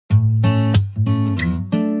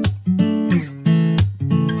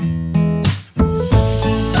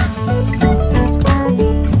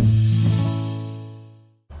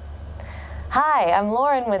I'm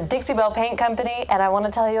Lauren with Dixie Belle Paint Company, and I want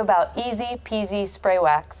to tell you about Easy Peasy Spray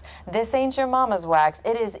Wax. This ain't your mama's wax.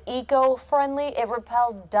 It is eco-friendly. It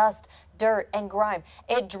repels dust, dirt, and grime.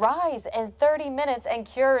 It dries in 30 minutes and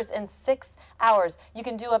cures in 6 hours. You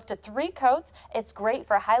can do up to 3 coats. It's great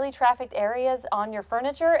for highly trafficked areas on your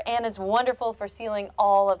furniture, and it's wonderful for sealing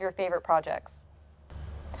all of your favorite projects.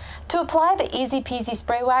 To apply the Easy Peasy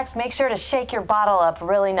Spray Wax, make sure to shake your bottle up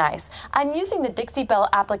really nice. I'm using the Dixie Belle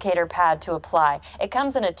applicator pad to apply. It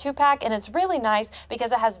comes in a 2-pack and it's really nice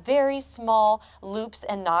because it has very small loops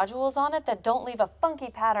and nodules on it that don't leave a funky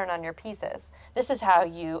pattern on your pieces. This is how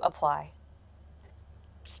you apply.